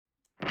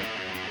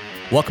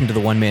Welcome to the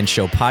One Man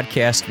Show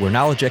podcast, where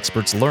knowledge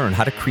experts learn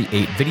how to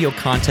create video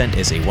content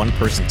as a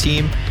one-person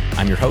team.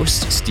 I'm your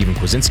host, Stephen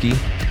Kwasinski.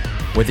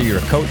 Whether you're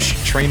a coach,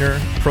 trainer,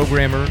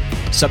 programmer,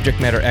 subject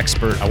matter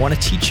expert, I want to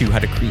teach you how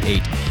to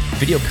create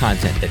video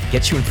content that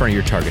gets you in front of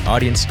your target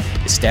audience,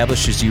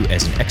 establishes you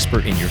as an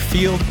expert in your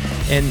field,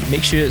 and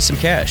makes you some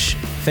cash.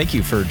 Thank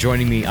you for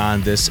joining me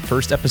on this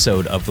first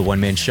episode of the One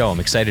Man Show. I'm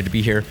excited to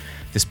be here.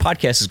 This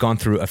podcast has gone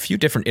through a few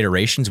different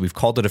iterations. We've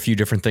called it a few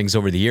different things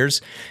over the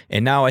years.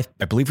 And now I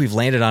believe we've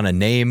landed on a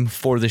name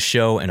for the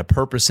show and a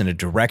purpose and a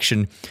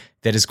direction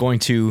that is going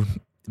to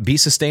be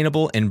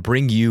sustainable and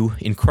bring you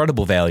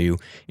incredible value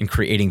in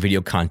creating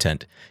video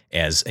content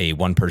as a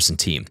one-person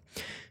team.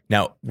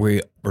 Now,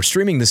 we're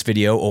streaming this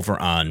video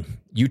over on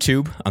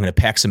YouTube. I'm going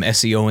to pack some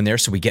SEO in there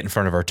so we get in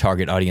front of our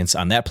target audience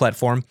on that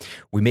platform.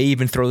 We may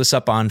even throw this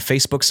up on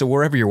Facebook, so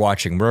wherever you're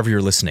watching, wherever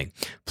you're listening,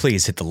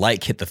 please hit the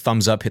like, hit the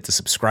thumbs up, hit the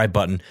subscribe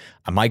button.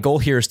 My goal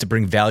here is to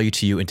bring value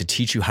to you and to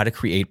teach you how to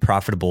create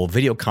profitable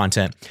video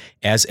content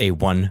as a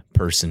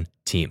one-person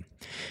team.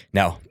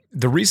 Now,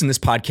 the reason this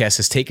podcast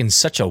has taken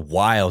such a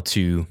while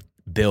to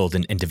build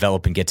and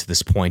develop and get to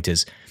this point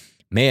is,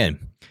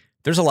 man,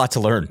 there's a lot to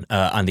learn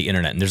on the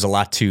internet, and there's a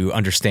lot to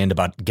understand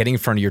about getting in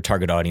front of your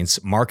target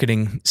audience,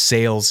 marketing,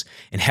 sales,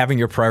 and having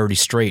your priorities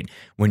straight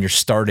when you're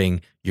starting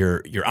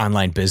your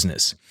online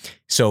business.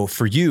 So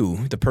for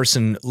you, the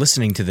person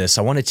listening to this,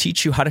 I want to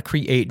teach you how to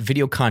create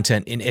video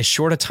content in as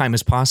short a time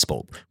as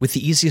possible with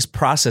the easiest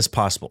process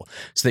possible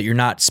so that you're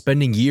not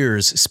spending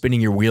years spinning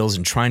your wheels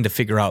and trying to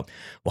figure out,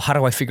 well, how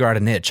do I figure out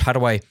a niche? How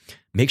do I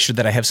make sure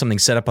that I have something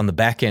set up on the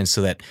back end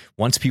so that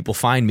once people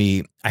find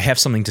me, I have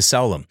something to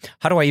sell them?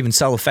 How do I even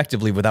sell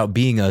effectively without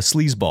being a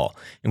sleazeball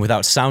and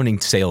without sounding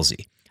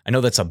salesy? I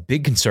know that's a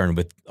big concern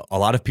with a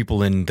lot of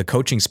people in the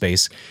coaching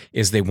space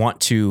is they want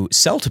to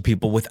sell to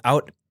people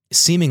without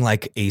seeming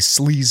like a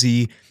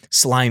sleazy,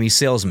 slimy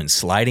salesman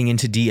sliding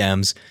into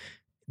DMs.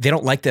 They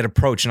don't like that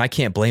approach, and I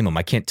can't blame them.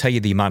 I can't tell you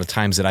the amount of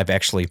times that I've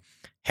actually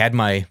had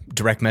my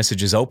direct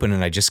messages open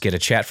and I just get a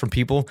chat from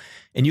people,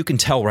 and you can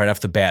tell right off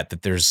the bat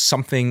that there's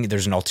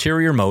an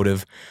ulterior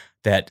motive,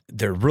 that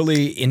they're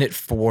really in it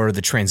for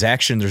the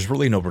transaction. There's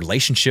really no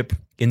relationship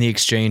in the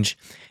exchange,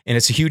 and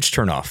it's a huge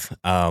turnoff.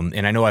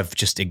 And I know I've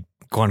just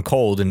gone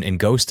cold and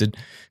ghosted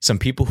some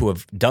people who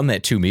have done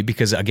that to me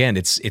because, again,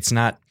 it's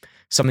not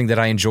something that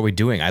I enjoy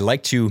doing. I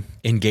like to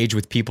engage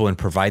with people and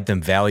provide them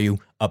value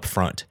up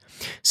front.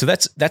 So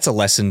that's a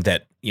lesson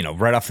that,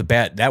 right off the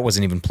bat, that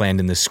wasn't even planned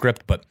in this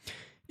script, but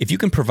if you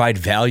can provide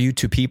value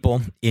to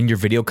people in your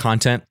video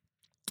content,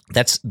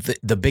 that's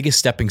the biggest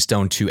stepping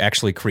stone to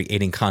actually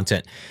creating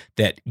content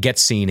that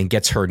gets seen and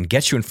gets heard and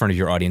gets you in front of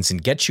your audience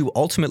and gets you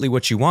ultimately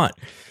what you want.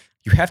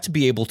 You have to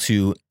be able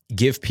to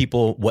give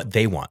people what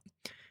they want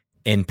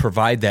and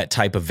provide that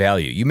type of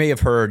value. You may have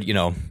heard,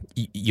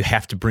 you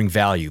have to bring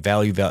value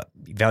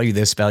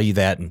this, value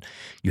that, and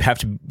you have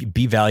to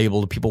be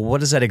valuable to people. What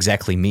does that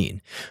exactly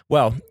mean?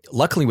 Well,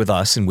 luckily with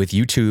us and with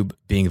YouTube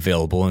being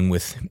available and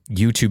with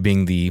YouTube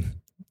being the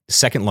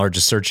second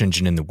largest search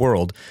engine in the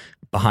world,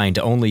 behind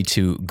only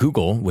to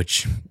Google,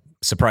 which,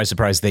 surprise,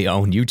 surprise, they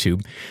own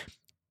YouTube.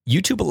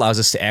 YouTube allows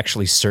us to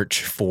actually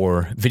search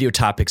for video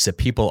topics that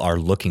people are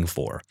looking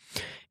for.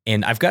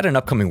 And I've got an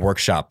upcoming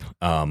workshop.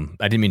 I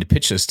didn't mean to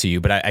pitch this to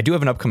you, but I do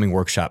have an upcoming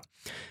workshop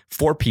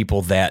for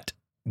people that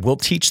will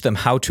teach them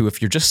how to,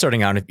 if you're just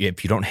starting out,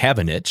 if you don't have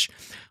a niche,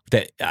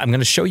 that I'm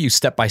going to show you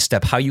step by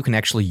step how you can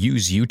actually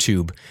use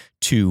YouTube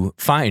to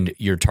find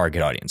your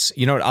target audience.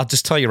 I'll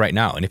just tell you right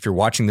now, and if you're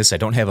watching this, I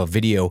don't have a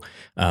video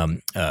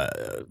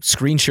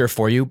screen share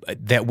for you.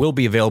 That will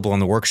be available on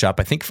the workshop.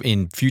 I think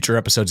in future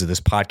episodes of this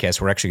podcast,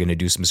 we're actually going to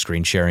do some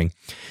screen sharing.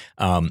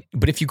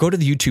 But if you go to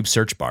the YouTube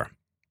search bar,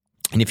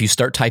 and if you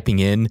start typing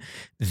in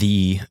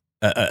the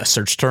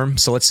search term,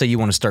 so let's say you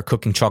want to start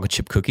cooking chocolate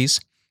chip cookies,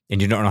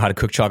 and you don't know how to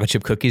cook chocolate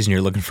chip cookies and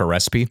you're looking for a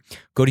recipe,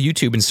 go to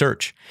YouTube and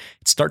search.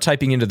 Start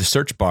typing into the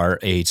search bar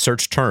a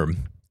search term,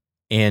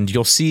 and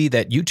you'll see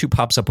that YouTube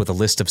pops up with a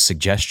list of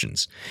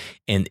suggestions.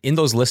 And in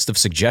those lists of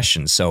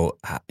suggestions, so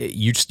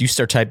you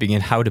start typing in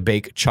how to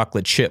bake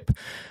chocolate chip.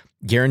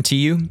 Guarantee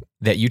you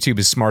that YouTube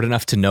is smart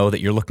enough to know that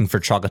you're looking for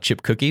chocolate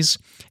chip cookies,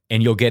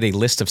 and you'll get a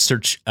list of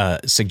search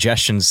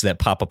suggestions that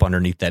pop up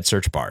underneath that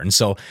search bar. And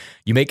so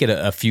you make it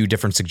a few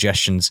different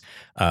suggestions: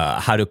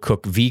 how to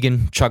cook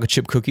vegan chocolate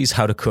chip cookies,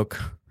 how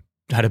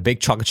to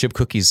bake chocolate chip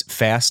cookies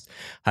fast,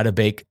 how to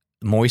bake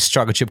moist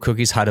chocolate chip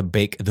cookies, how to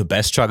bake the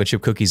best chocolate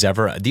chip cookies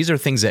ever. These are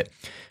things that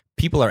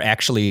people are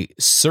actually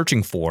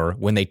searching for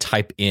when they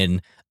type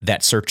in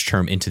that search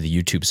term into the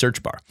YouTube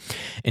search bar.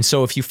 And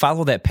so if you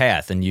follow that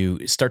path and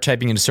you start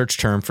typing in a search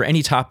term for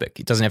any topic,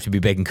 it doesn't have to be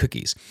baking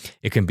cookies.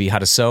 It can be how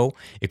to sew.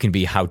 It can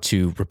be how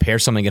to repair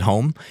something at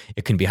home.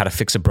 It can be how to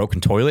fix a broken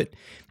toilet.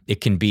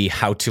 It can be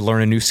how to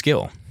learn a new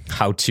skill,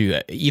 how to,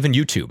 even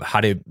YouTube,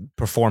 how to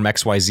perform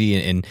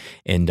XYZ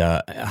and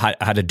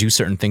how to do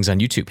certain things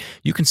on YouTube.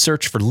 You can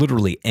search for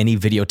literally any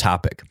video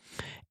topic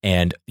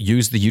and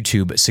use the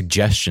YouTube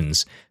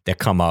suggestions that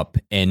come up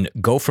and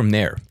go from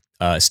there.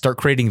 start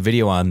creating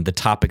video on the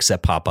topics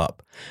that pop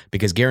up,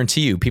 because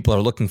guarantee you people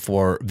are looking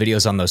for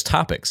videos on those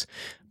topics.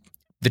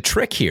 The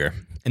trick here,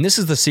 and this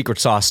is the secret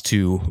sauce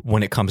to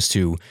when it comes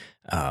to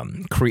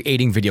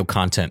creating video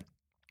content,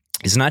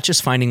 is not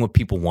just finding what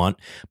people want,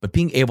 but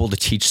being able to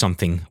teach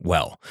something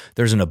well.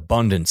 There's an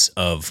abundance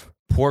of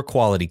poor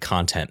quality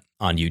content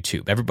on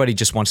YouTube. Everybody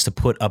just wants to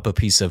put up a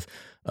piece of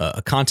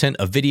content,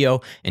 a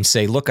video, and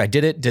say, look, I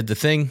did the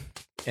thing.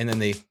 And then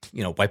they,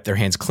 wipe their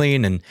hands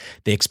clean, and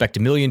they expect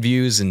 1 million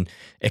views and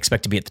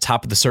expect to be at the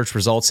top of the search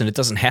results. And it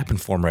doesn't happen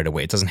for them right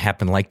away. It doesn't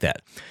happen like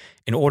that.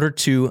 In order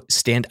to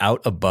stand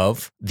out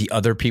above the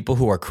other people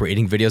who are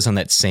creating videos on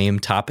that same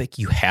topic,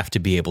 you have to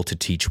be able to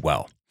teach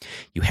well.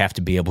 You have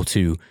to be able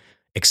to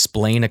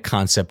explain a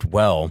concept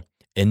well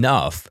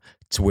enough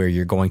to where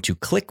you're going to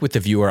click with the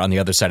viewer on the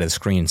other side of the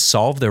screen,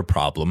 solve their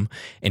problem,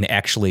 and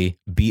actually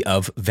be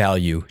of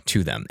value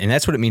to them. And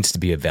that's what it means to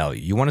be of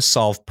value. You want to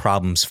solve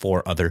problems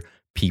for other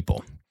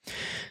people.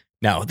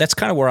 Now, that's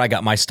kind of where I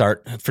got my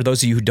start. For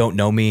those of you who don't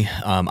know me,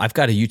 I've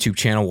got a YouTube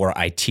channel where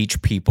I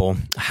teach people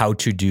how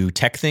to do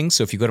tech things.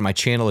 So if you go to my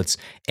channel, it's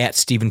at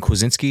Steven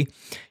Kwasinski.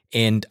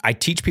 And I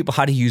teach people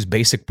how to use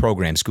basic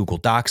programs, Google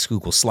Docs,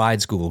 Google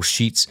Slides, Google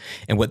Sheets.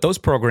 And what those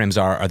programs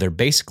are they're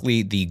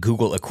basically the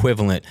Google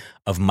equivalent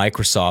of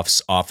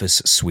Microsoft's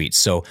Office suite.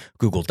 So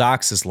Google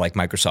Docs is like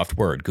Microsoft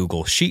Word.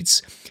 Google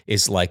Sheets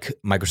is like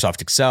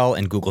Microsoft Excel.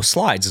 And Google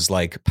Slides is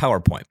like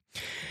PowerPoint.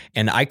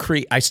 And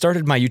I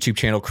started my YouTube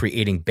channel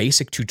creating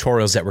basic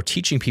tutorials that were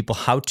teaching people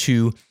how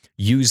to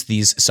use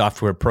these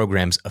software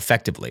programs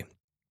effectively.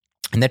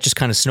 And that just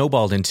kind of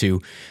snowballed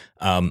into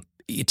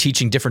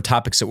teaching different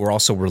topics that were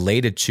also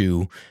related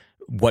to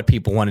what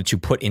people wanted to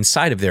put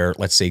inside of their,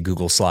 let's say,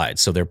 Google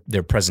Slides. So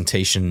their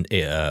presentation,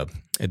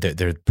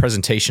 their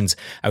presentations,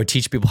 I would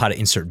teach people how to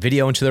insert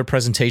video into their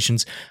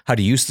presentations, how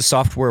to use the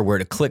software, where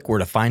to click, where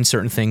to find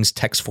certain things,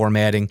 text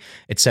formatting,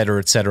 et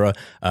cetera,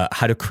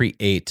 how to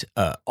create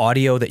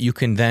audio that you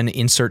can then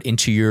insert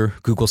into your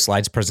Google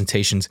Slides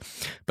presentations.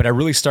 But I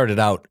really started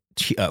out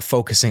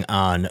focusing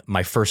on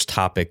my first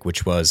topic,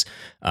 which was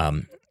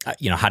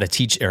how to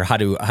teach or how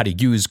to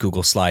use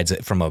Google Slides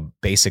from a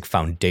basic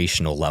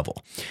foundational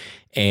level.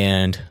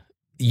 And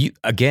you,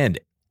 again,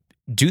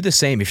 do the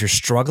same. If you're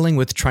struggling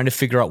with trying to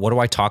figure out what do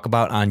I talk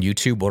about on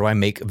YouTube, what do I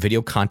make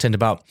video content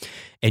about,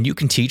 and you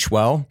can teach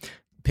well,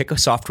 pick a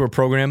software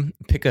program,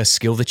 pick a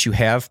skill that you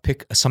have,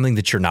 pick something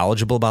that you're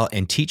knowledgeable about,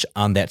 and teach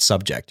on that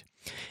subject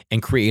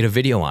and create a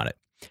video on it.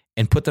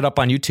 And put that up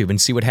on YouTube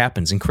and see what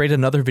happens, and create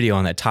another video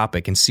on that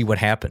topic and see what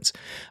happens.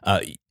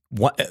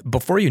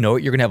 Before you know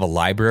it, you're going to have a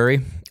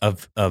library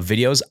of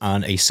videos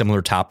on a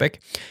similar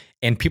topic,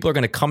 and people are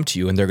going to come to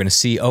you and they're going to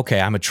see,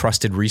 okay, I'm a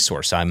trusted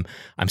resource. I'm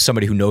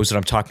somebody who knows what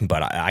I'm talking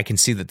about. I can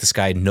see that this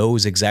guy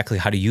knows exactly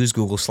how to use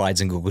Google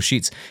Slides and Google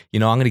Sheets. I'm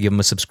going to give him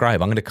a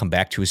subscribe. I'm going to come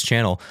back to his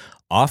channel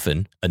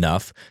often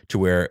enough to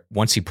where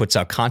once he puts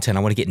out content, I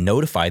want to get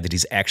notified that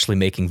he's actually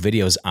making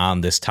videos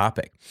on this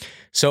topic.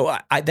 So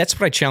that's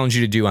what I challenge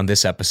you to do on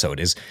this episode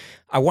is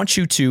I want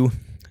you to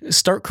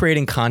start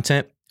creating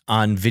content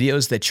on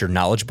videos that you're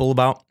knowledgeable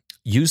about.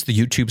 Use the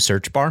YouTube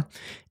search bar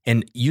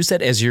and use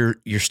that as your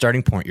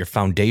starting point, your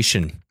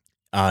foundation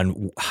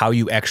on how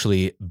you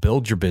actually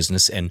build your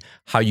business and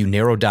how you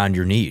narrow down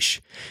your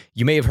niche.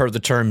 You may have heard the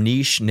term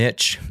niche,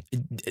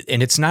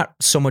 and it's not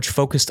so much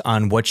focused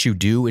on what you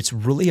do. It's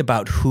really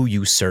about who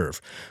you serve.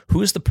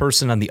 Who is the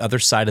person on the other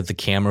side of the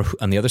camera,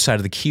 on the other side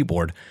of the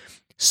keyboard,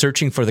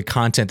 searching for the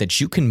content that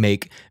you can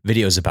make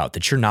videos about,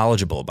 that you're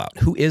knowledgeable about?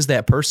 Who is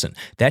that person?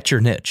 That's your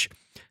niche.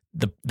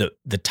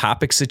 The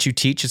topics that you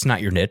teach, it's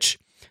not your niche.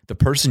 The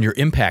person you're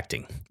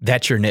impacting,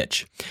 that's your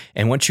niche.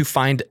 And once you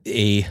find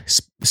a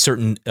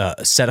certain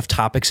set of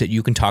topics that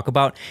you can talk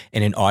about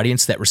and an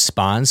audience that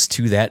responds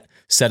to that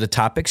set of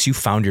topics, you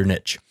found your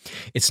niche.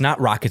 It's not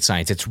rocket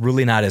science. It's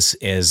really not as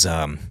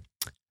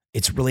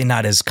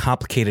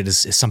complicated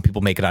as some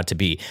people make it out to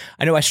be.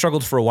 I know I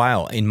struggled for a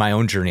while in my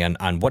own journey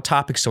on what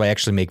topics do I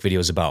actually make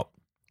videos about.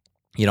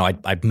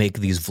 I'd make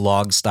these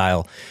vlog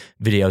style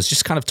videos,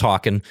 just kind of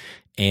talking,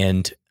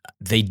 and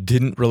they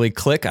didn't really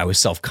click. I was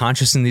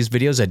self-conscious in these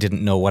videos. I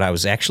didn't know what I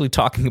was actually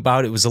talking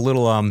about. It was a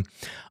little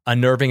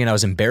unnerving, and I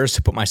was embarrassed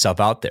to put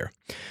myself out there.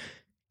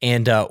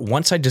 And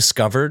once I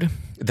discovered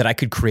that I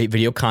could create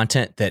video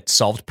content that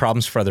solved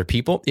problems for other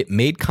people, it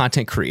made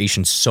content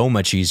creation so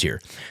much easier,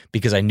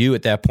 because I knew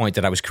at that point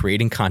that I was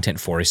creating content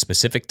for a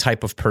specific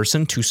type of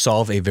person to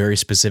solve a very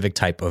specific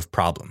type of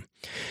problem.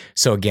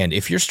 So again,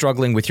 if you're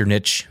struggling with your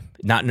niche,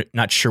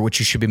 not sure what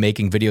you should be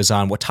making videos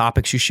on, what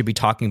topics you should be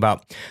talking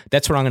about,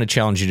 that's what I'm going to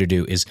challenge you to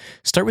do is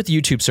start with the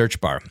YouTube search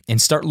bar and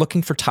start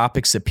looking for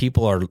topics that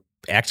people are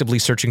actively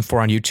searching for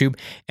on YouTube,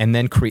 and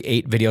then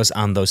create videos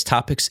on those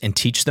topics and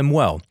teach them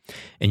well.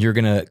 And you're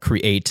going to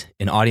create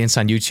an audience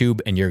on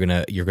YouTube, and you're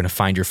going to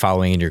find your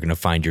following, and you're going to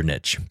find your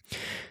niche.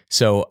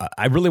 So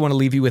I really want to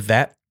leave you with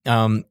that.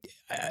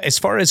 as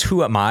far as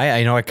who am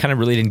I know I kind of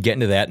really didn't get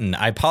into that, and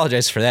I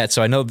apologize for that.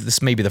 So I know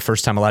this may be the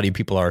first time a lot of you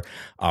people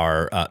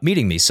are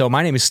meeting me. So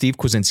my name is Steve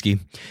Kwasinski.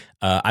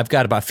 I've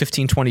got about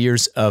 15, 20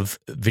 years of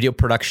video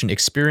production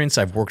experience.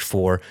 I've worked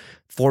for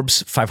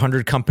Forbes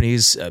 500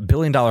 companies,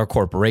 billion-dollar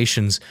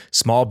corporations,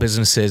 small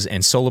businesses,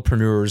 and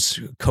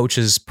solopreneurs,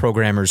 coaches,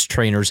 programmers,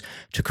 trainers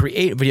to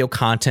create video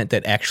content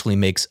that actually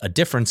makes a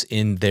difference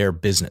in their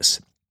business.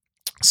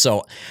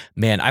 So,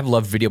 man, I've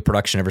loved video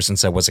production ever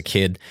since I was a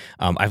kid.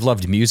 I've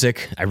loved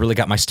music. I really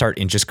got my start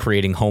in just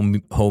creating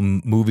home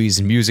movies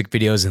and music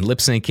videos and lip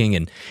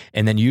syncing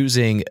and then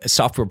using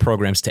software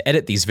programs to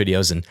edit these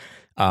videos. And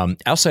I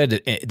also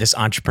had this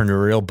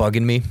entrepreneurial bug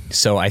in me.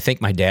 So I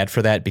thank my dad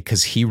for that,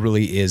 because he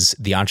really is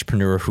the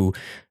entrepreneur who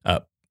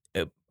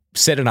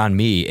set it on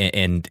me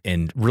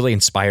and really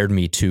inspired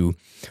me to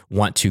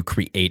want to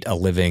create a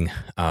living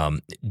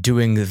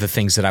doing the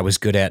things that I was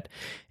good at,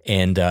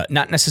 and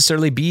not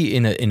necessarily be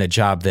in a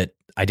job that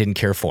I didn't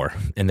care for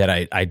and that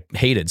I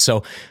hated.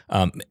 So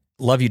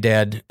love you,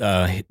 Dad.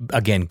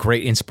 Again,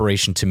 great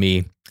inspiration to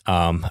me.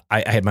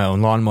 I had my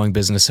own lawn mowing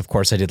business. Of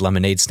course, I did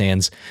lemonade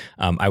stands.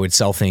 I would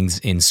sell things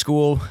in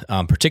school,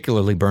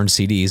 particularly burned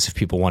CDs if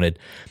people wanted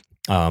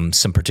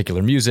some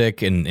particular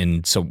music.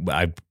 And so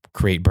I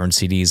create burned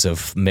CDs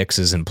of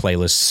mixes and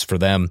playlists for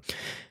them.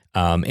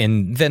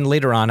 And then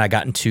later on, I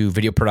got into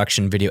video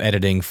production, video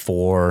editing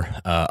for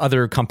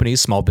other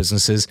companies, small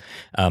businesses,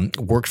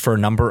 worked for a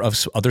number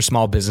of other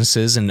small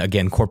businesses and,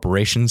 again,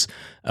 corporations.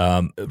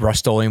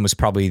 Rust-Oleum was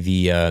probably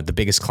the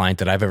biggest client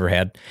that I've ever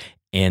had.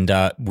 And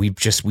we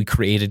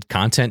created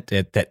content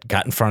that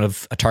got in front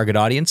of a target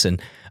audience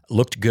and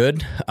looked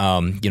good.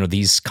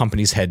 These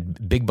companies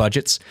had big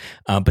budgets.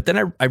 But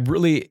then I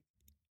really...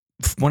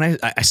 when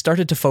I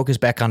started to focus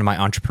back on my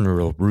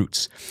entrepreneurial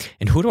roots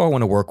and who do I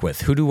want to work with?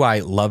 Who do I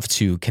love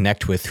to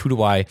connect with? Who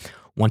do I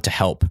want to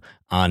help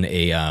on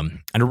a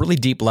really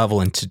deep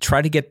level, and to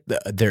try to get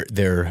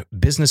their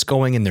business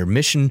going and their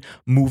mission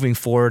moving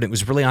forward? It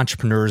was really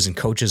entrepreneurs and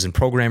coaches and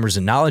programmers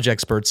and knowledge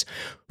experts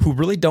who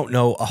really don't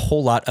know a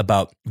whole lot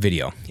about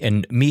video.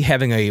 And me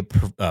having a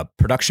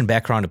production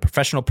background, a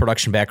professional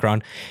production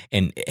background,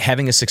 and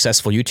having a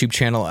successful YouTube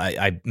channel,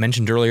 I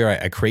mentioned earlier,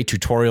 I create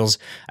tutorials.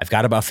 I've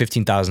got about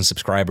 15,000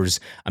 subscribers.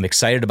 I'm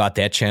excited about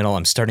that channel.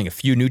 I'm starting a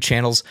few new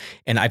channels,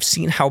 and I've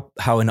seen how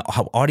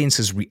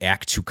audiences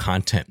react to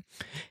content,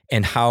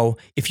 and how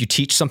if you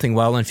teach something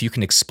well, and if you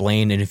can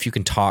explain, and if you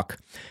can talk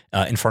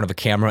in front of a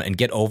camera and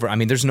get over. I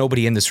mean, there's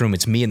nobody in this room.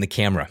 It's me and the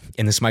camera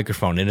and this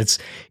microphone. And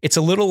it's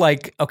a little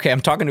like, okay, I'm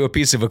talking to a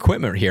piece of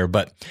equipment here,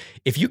 but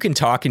if you can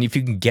talk and if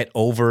you can get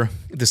over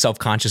the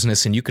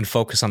self-consciousness and you can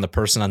focus on the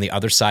person on the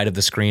other side of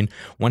the screen,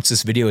 once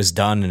this video is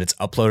done and it's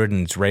uploaded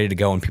and it's ready to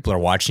go and people are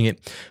watching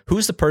it,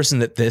 who's the person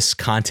that this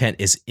content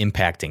is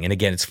impacting? And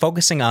again, it's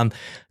focusing on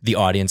the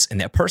audience and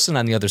that person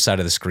on the other side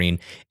of the screen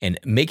and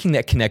making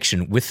that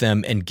connection with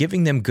them and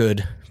giving them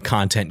good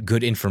content,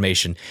 good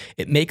information.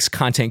 It makes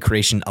content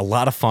creation a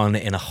lot of fun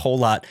and a whole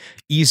lot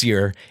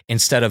easier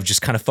instead of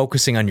just kind of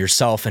focusing on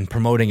yourself and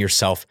promoting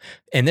yourself.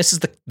 And this is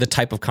the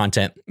type of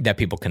content that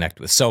people connect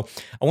with. So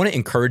I want to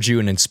encourage you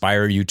and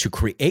inspire you to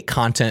create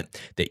content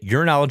that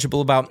you're knowledgeable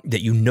about,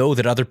 that you know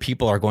that other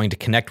people are going to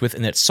connect with,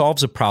 and that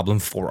solves a problem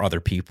for other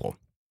people.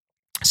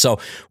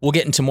 So we'll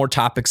get into more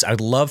topics. I'd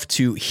love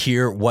to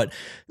hear what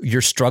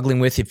you're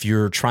struggling with. If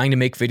you're trying to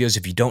make videos,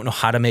 if you don't know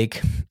how to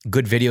make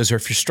good videos, or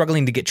if you're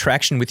struggling to get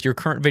traction with your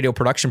current video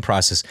production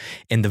process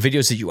and the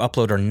videos that you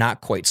upload are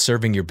not quite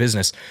serving your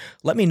business,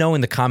 let me know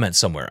in the comments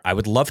somewhere. I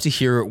would love to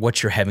hear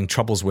what you're having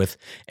troubles with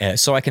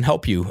so I can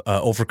help you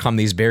overcome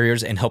these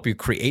barriers and help you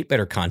create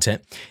better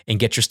content and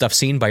get your stuff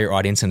seen by your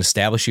audience and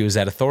establish you as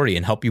that authority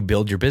and help you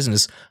build your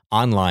business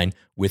online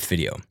with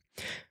video.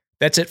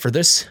 That's it for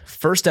this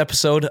first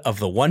episode of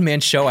the One Man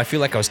Show. I feel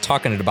like I was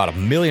talking at about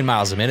 1,000,000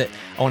 miles a minute.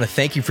 I want to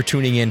thank you for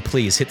tuning in.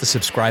 Please hit the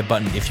subscribe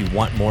button if you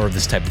want more of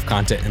this type of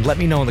content, and let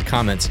me know in the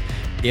comments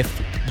if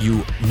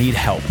you need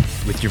help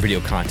with your video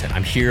content.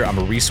 I'm here. I'm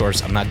a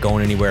resource. I'm not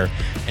going anywhere,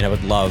 and I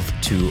would love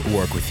to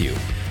work with you.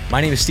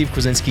 My name is Steve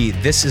Kwasinski.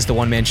 This is the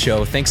One Man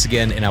Show. Thanks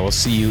again, and I will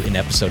see you in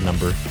episode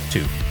number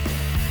 2.